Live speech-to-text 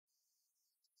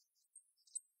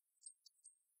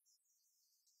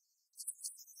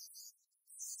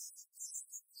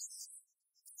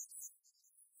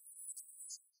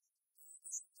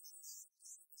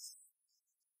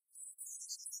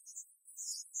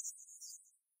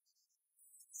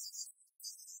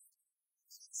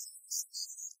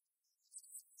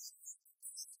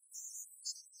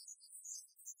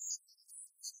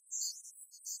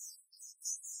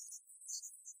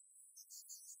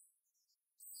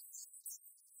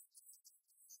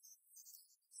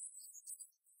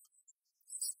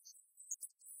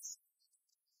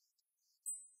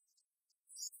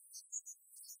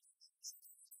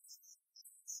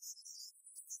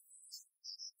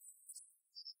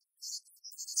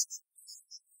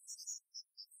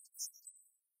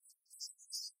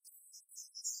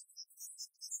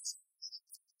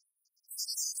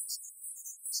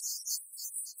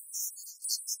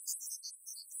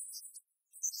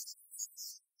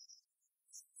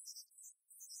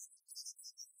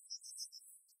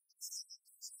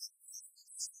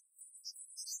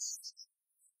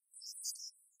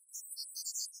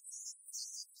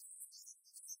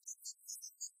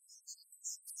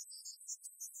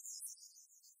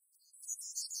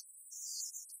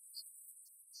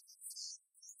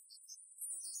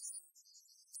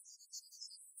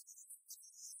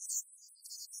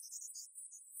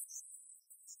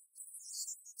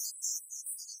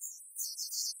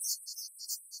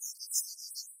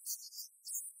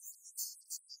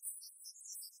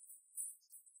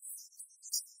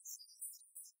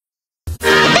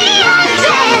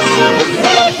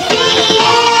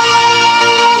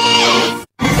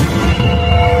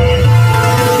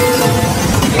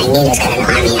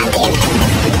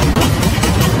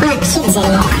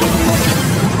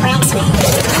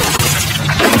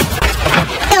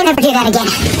that again.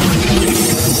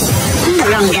 I'm the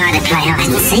wrong guy to play hide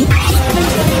and seek.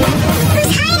 Who's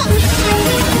hiding?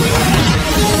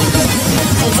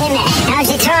 It's in there. How's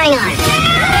your throwing arm?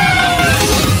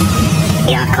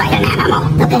 You're quite an animal.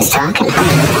 Look who's talking.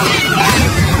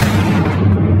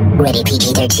 Ready,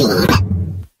 PG-13.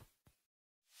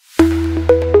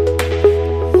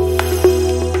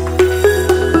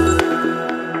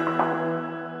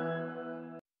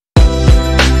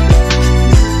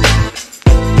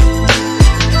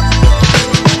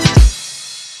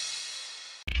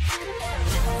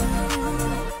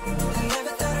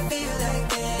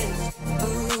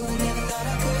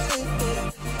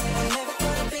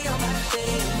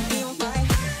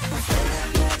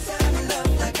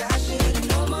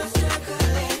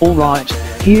 Alright,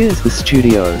 here's the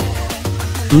studio.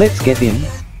 Let's get in.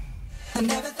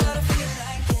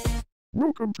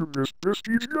 Welcome to this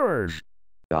Besties guys.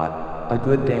 Got a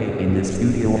good day in the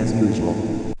studio as usual.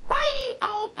 Righty,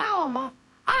 old Paloma.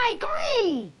 I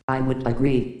agree. I would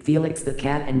agree, Felix the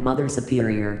cat and Mother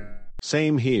Superior.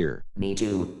 Same here. Me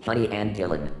too, Honey and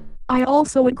Dylan. I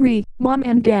also agree, Mom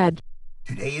and Dad.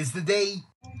 Today is the day.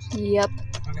 Yep,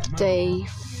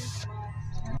 Dave.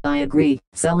 I agree,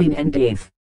 Celine and Dave.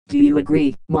 Do you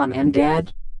agree, Mom and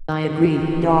Dad? I agree,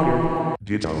 daughter.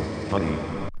 Ditto, honey.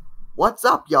 What's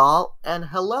up, y'all? And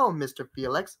hello, Mr.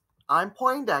 Felix. I'm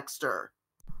Poindexter.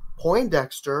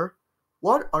 Poindexter?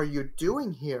 What are you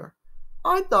doing here?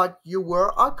 I thought you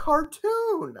were a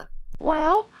cartoon.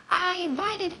 Well, I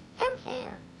invited him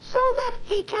here so that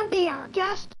he can be our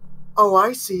guest. Oh,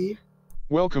 I see.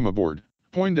 Welcome aboard,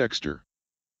 Poindexter.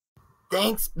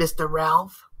 Thanks, Mr.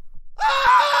 Ralph.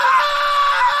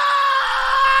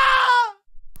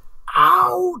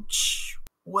 Ouch!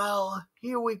 Well,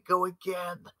 here we go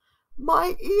again.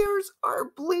 My ears are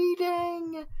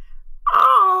bleeding.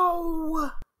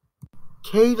 Ow!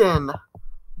 Caden,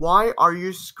 why are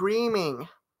you screaming?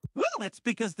 Well, it's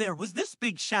because there was this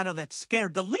big shadow that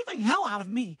scared the living hell out of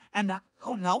me, and I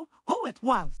don't know who it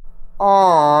was.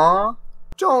 Aww,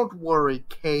 don't worry,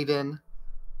 Caden.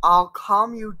 I'll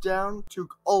calm you down to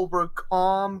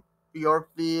overcome your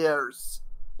fears.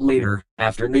 Later,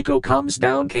 after Nico calms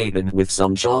down Caden with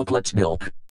some chocolate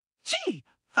milk. Gee,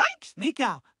 thanks,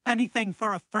 Nico. Anything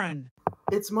for a friend.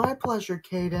 It's my pleasure,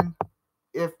 Caden.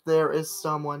 If there is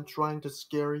someone trying to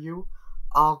scare you,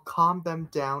 I'll calm them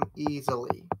down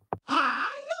easily.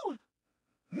 No!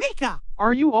 Nico!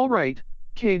 Are you alright,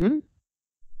 Caden?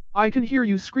 I can hear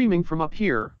you screaming from up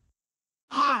here.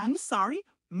 I'm sorry.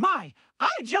 I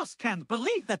just can't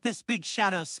believe that this big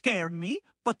shadow scared me,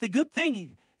 but the good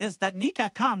thing is that Nico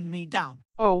calmed me down.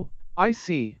 Oh, I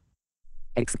see.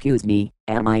 Excuse me,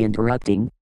 am I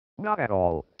interrupting? Not at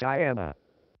all, Diana.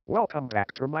 Welcome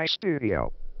back to my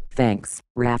studio. Thanks,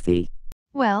 Raffi.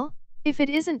 Well, if it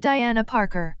isn't Diana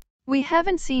Parker, we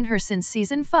haven't seen her since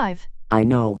season 5. I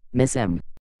know, Miss M.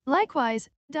 Likewise,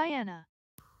 Diana.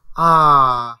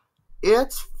 Ah,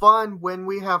 it's fun when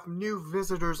we have new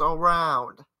visitors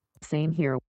around. Same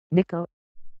here, Nico.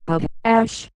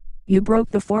 Ash, you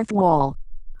broke the fourth wall.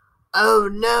 Oh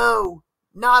no,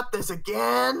 not this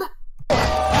again.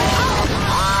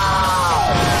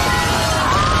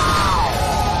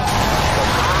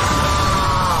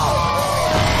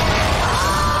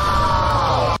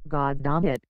 God damn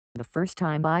it. The first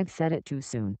time I've said it too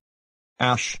soon.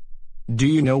 Ash, do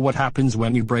you know what happens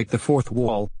when you break the fourth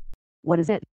wall? What is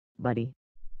it, buddy?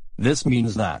 This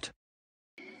means that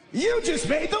You just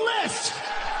made the list!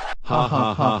 Ha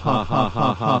ha ha ha ha ha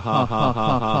ha ha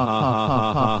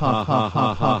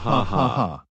ha ha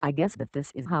ha. I guess that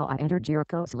this is how I entered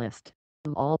Jericho's list.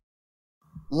 Lol.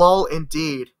 Lol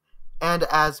indeed. And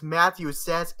as Matthew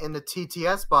says in the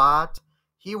TTS bot,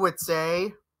 he would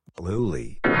say,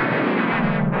 Luli.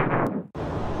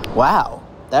 Wow,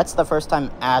 that's the first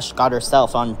time Ash got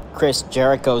herself on Chris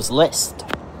Jericho's list.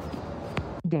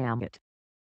 Damn it.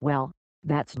 Well,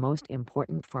 that's most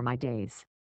important for my days.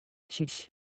 Sheesh.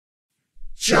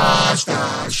 Just a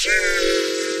sheesh.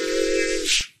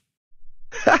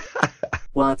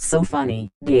 What's so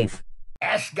funny, Dave?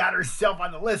 Ash got herself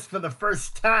on the list for the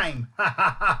first time.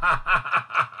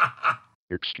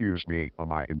 Excuse me,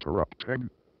 am I interrupting?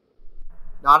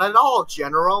 Not at all,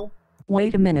 General.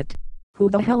 Wait a minute. Who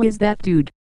the hell is that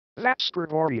dude? That's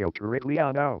Gregorio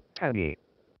Carigliano, Penny.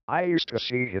 I used to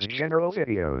see his general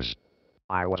videos.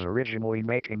 I was originally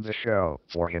making the show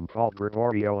for him called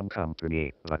Gregorio and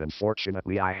Company, but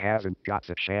unfortunately I haven't got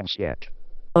the chance yet.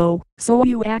 Oh, so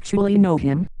you actually know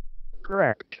him?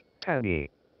 Correct, Penny.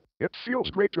 It feels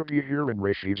great to be here in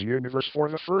Rachel's universe for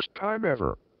the first time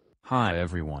ever. Hi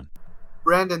everyone.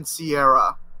 Brandon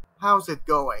Sierra, how's it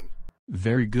going?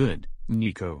 Very good,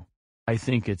 Nico. I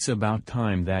think it's about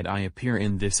time that I appear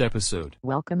in this episode.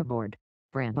 Welcome aboard,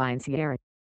 Brandine Sierra.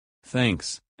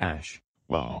 Thanks, Ash.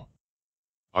 Wow.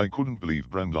 I couldn't believe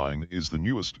Brandine is the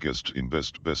newest guest in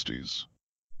Besties.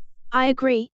 I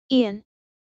agree, Ian.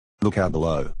 Look out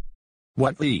below.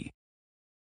 What the?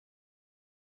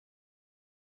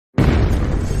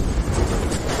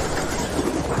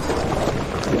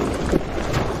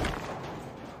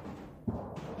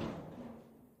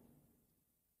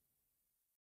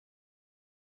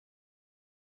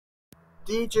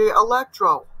 DJ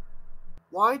Electro,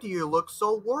 why do you look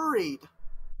so worried?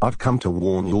 I've come to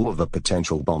warn you all of a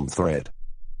potential bomb threat.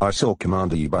 I saw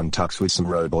Commander Ubuntucks with some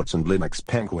robots and Linux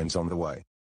penguins on the way.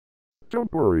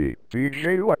 Don't worry,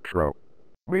 DJ Electro.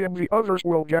 Me and the others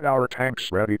will get our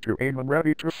tanks ready to aim and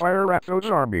ready to fire at those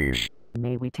armies.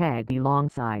 May we tag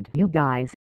alongside you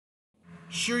guys?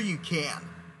 Sure you can.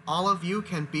 All of you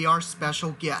can be our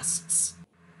special guests.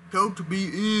 Count me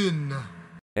in.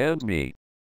 And me.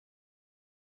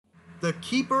 The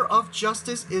Keeper of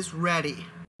Justice is ready.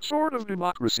 Sword of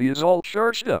Democracy is all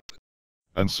charged up.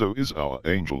 And so is our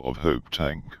Angel of Hope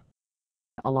tank.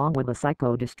 Along with the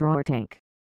Psycho Destroyer tank.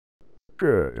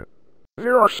 Good.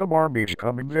 There are some armies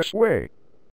coming this way.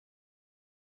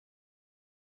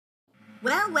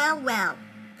 Well.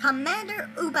 Commander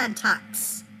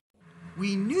Ubuntucks.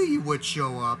 We knew you would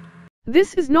show up.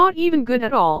 This is not even good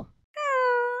at all.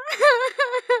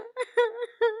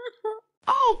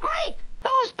 Oh, great!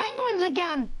 Those penguins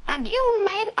again! And you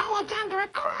made Alexandra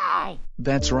cry!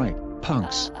 That's right,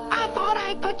 punks. I thought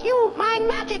I could use my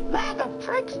magic bag of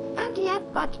tricks, and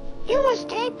yet, but you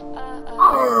escaped.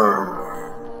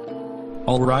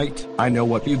 Alright, I know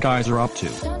what you guys are up to.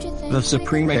 The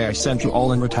Supreme AI sent you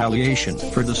all in retaliation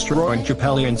for destroying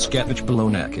Japelian Skevich below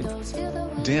naked.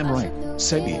 Damn right,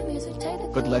 Sebi.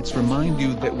 But let's remind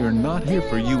you that we're not here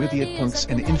for you idiot punks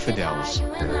and infidels.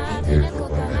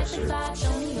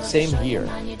 Same here.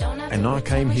 And I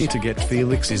came here to get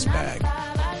Felix's bag.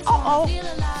 Uh-oh.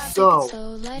 So,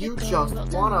 you just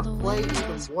wanna play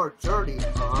even more dirty,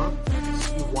 huh?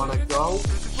 You wanna go?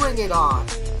 Bring it on!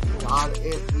 Not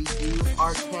if we use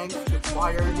our tanks to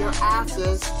fire your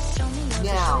asses.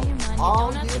 Now,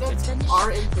 all units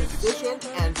are in position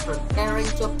and preparing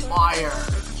to fire.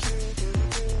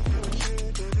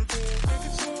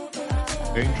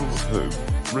 Angel of Hope,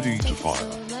 ready to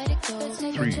fire.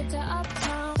 3, 2,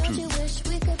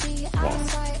 1,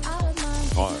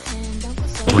 fire.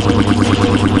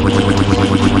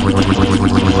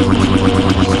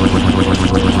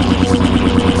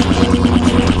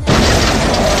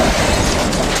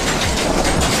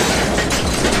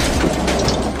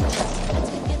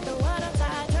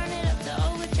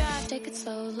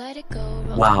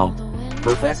 Wow.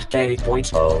 Perfect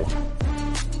 8.0.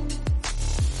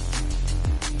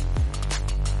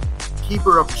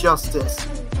 Keeper of Justice,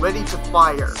 ready to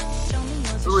fire.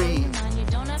 3,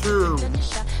 2,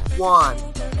 1,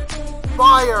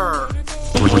 fire!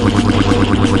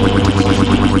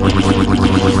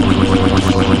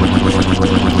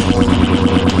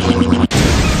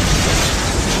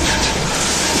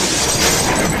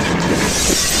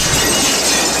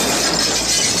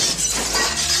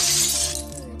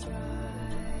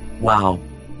 Wow.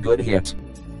 Good hit.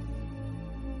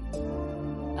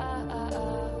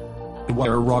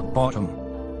 We're rock bottom.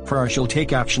 For I shall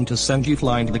take action to send you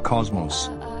flying to the cosmos.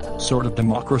 Sword of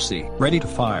Democracy, ready to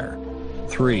fire.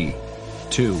 3,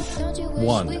 2,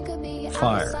 1,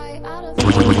 fire.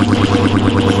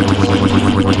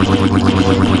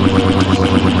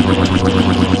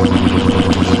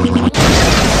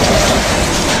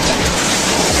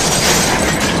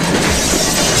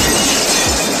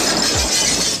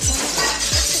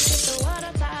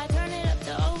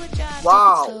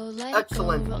 Wow,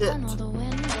 excellent hit.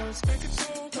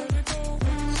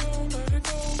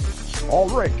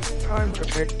 Alright, time to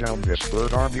take down this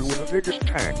third army with the biggest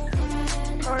tank.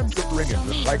 Time to bring in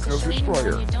the Psycho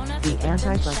Destroyer. The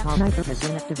anti-psychonizer has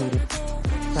been activated.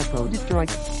 Psycho Destroyer,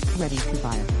 ready to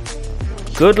fire.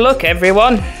 Good luck,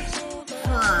 everyone.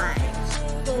 5,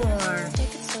 4,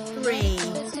 3,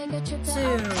 2,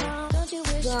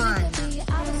 1.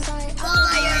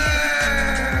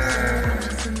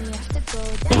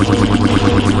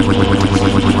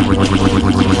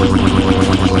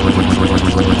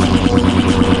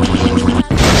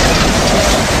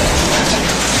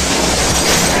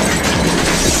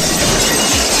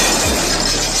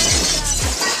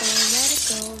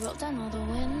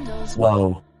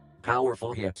 Whoa.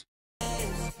 Powerful hit.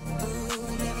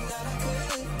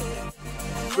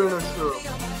 Finisher.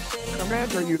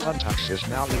 Commander Ubuntucks is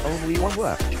now the only one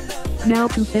left. Now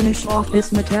to finish off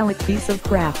this metallic piece of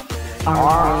crap.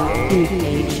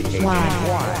 R-A-P-H-Y.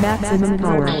 Maximum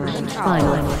power.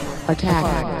 Final.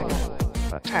 Attack.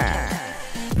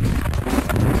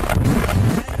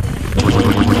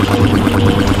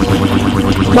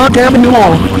 God damn you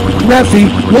all. Reffy,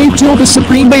 wait till the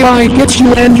Supreme AI gets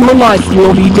you and your life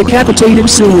will be decapitated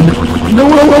soon. No.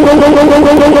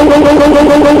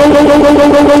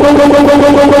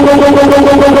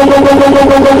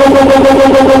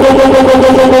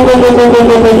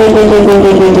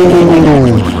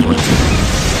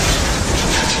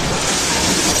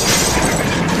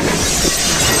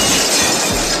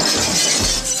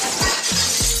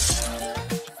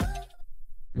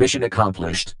 Mission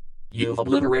accomplished. You've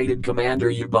obliterated Commander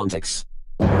Ubuntix.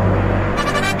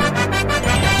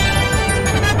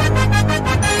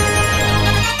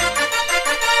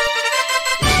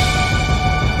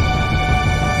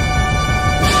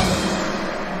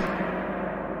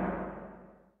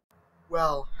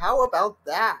 Well, how about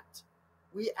that?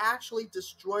 We actually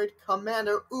destroyed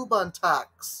Commander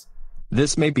Ubuntix.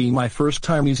 This may be my first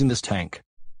time using this tank.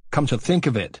 Come to think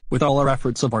of it, with all our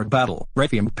efforts of our battle,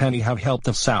 Reffy and Penny have helped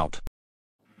us out.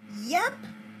 Yep,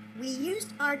 we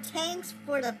used our tanks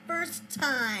for the first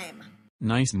time.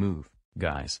 Nice move,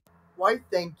 guys. Why,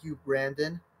 thank you,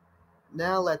 Brandon.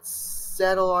 Now let's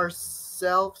settle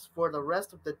ourselves for the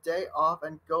rest of the day off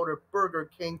and go to Burger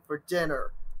King for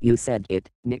dinner. You said it,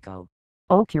 Nico.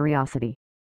 Oh, curiosity.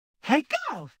 Hey,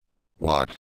 go!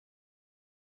 What?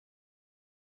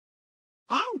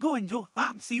 I'm going to a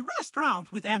fancy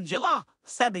restaurant with Angela,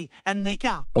 Sebi, and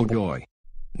Nika. Oh boy.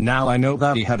 Now I know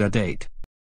that he had a date.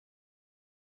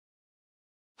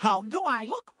 How do I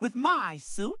look with my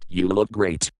suit? You look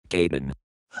great, Caden.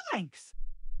 Thanks.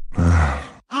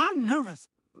 I'm nervous,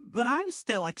 but I'm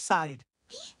still excited.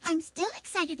 I'm still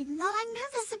excited even though I'm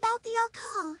nervous about the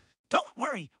alcohol. Don't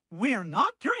worry, we're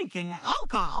not drinking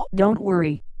alcohol. Don't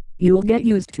worry. You'll get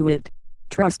used to it.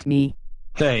 Trust me.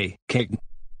 Hey, Caden.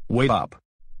 Wait up.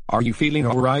 Are you feeling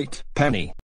alright,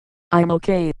 Penny? I'm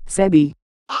okay, Sebi.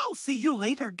 I'll see you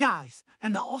later, guys.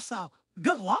 And also,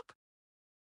 good luck.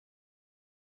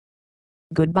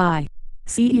 Goodbye.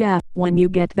 See ya when you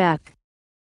get back.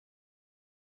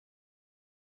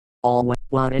 Oh,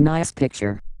 what a nice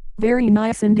picture. Very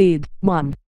nice indeed,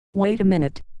 Mom. Wait a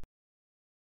minute.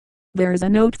 There's a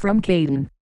note from Caden.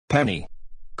 Penny.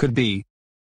 Could be.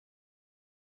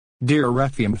 Dear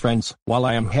Reffy and friends, while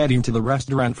I am heading to the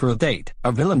restaurant for a date,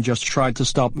 a villain just tried to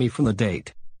stop me from the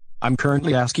date. I'm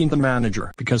currently asking the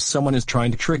manager because someone is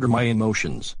trying to trigger my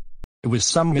emotions. It was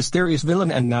some mysterious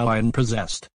villain and now I am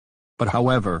possessed. But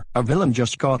however, a villain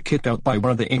just got kicked out by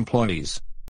one of the employees.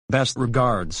 Best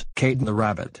regards, Caden the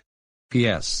Rabbit.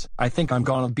 P.S. I think I'm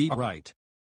gonna be alright.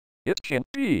 It can't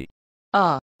be.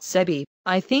 Sebi,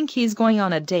 I think he's going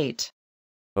on a date.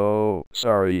 Oh,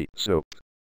 sorry, Soap.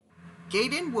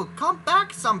 Caden will come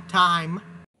back sometime.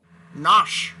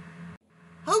 Nosh.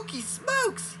 Hokey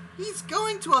smokes! He's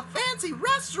going to a fancy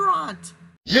restaurant!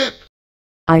 Yep.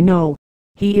 I know.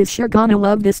 He is sure gonna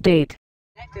love this date.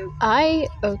 I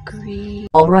agree.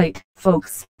 Alright,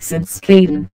 folks, since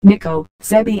Caden, Nico,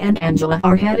 Sebi and Angela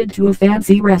are headed to a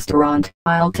fancy restaurant,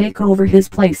 I'll take over his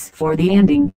place for the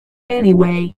ending.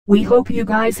 Anyway, we hope you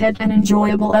guys had an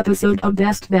enjoyable episode of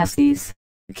Best Besties.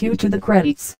 Cue to the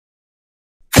credits.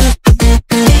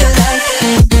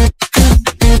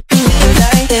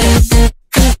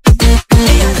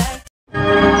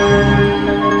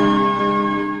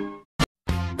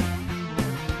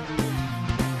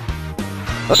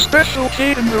 A special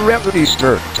Caden the Rabbit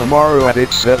Easter, tomorrow at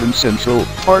 7 Central,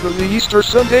 part of the Easter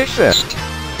Sunday Fest.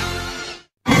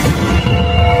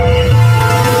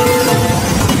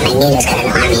 My neighbor's got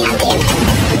an army out there.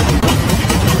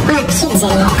 We're not kids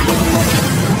anymore.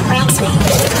 We're X-Men.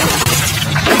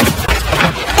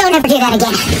 Don't ever do that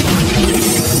again.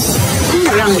 I'm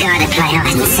the wrong guy to play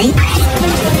hide and seek.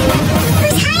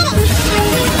 Who's hiding?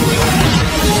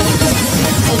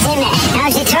 It's in there.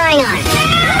 How's your throwing arm?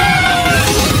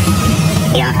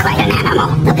 You're quite an animal.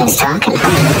 The best talking.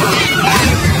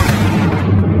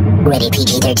 Ready,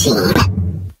 PG-13.